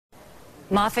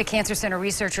Moffitt Cancer Center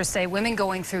researchers say women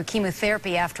going through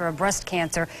chemotherapy after a breast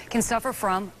cancer can suffer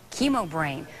from chemo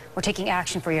brain. We're taking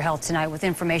action for your health tonight with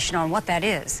information on what that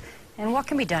is and what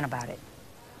can be done about it.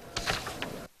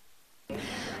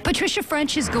 Patricia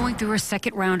French is going through her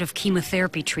second round of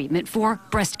chemotherapy treatment for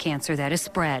breast cancer that has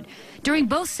spread. During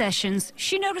both sessions,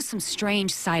 she noticed some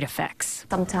strange side effects.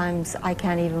 Sometimes I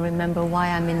can't even remember why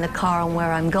I'm in the car and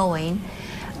where I'm going.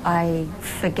 I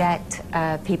forget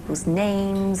people's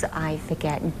names, I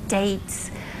forget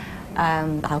dates.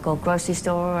 I'll go grocery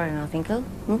store and I'll think, oh,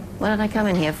 what did I come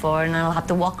in here for? And I'll have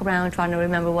to walk around trying to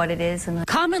remember what it is.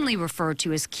 Commonly referred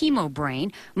to as chemo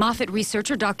brain, Moffitt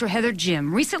researcher Dr. Heather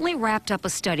Jim recently wrapped up a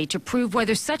study to prove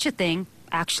whether such a thing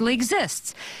actually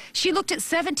exists. She looked at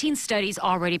 17 studies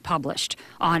already published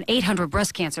on 800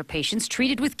 breast cancer patients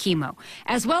treated with chemo,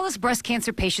 as well as breast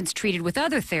cancer patients treated with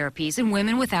other therapies and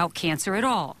women without cancer at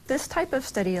all. This type of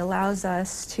study allows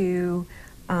us to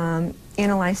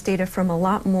analyze data from a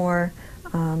lot more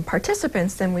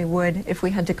participants than we would if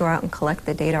we had to go out and collect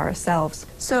the data ourselves.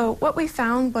 So what we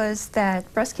found was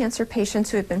that breast cancer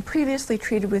patients who had been previously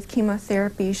treated with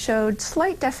chemotherapy showed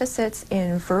slight deficits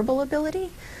in verbal ability.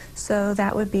 So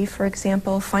that would be, for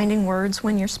example, finding words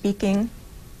when you're speaking.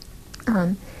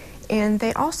 And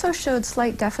they also showed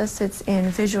slight deficits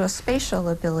in visuospatial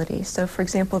ability. So, for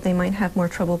example, they might have more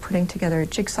trouble putting together a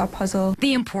jigsaw puzzle.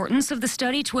 The importance of the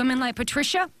study to women like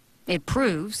Patricia? It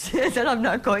proves that I'm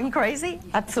not going crazy?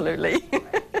 Absolutely.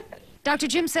 Dr.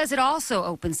 Jim says it also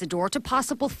opens the door to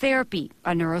possible therapy.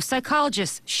 A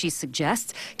neuropsychologist, she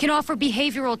suggests, can offer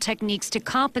behavioral techniques to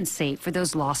compensate for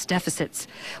those lost deficits.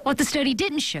 What the study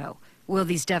didn't show, will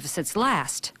these deficits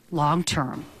last long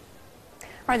term?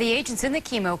 Are the agents in the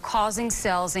chemo causing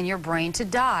cells in your brain to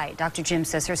die? Dr. Jim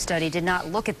says her study did not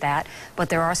look at that, but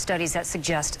there are studies that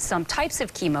suggest some types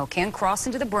of chemo can cross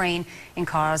into the brain and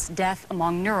cause death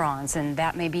among neurons, and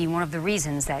that may be one of the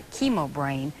reasons that chemo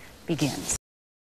brain begins.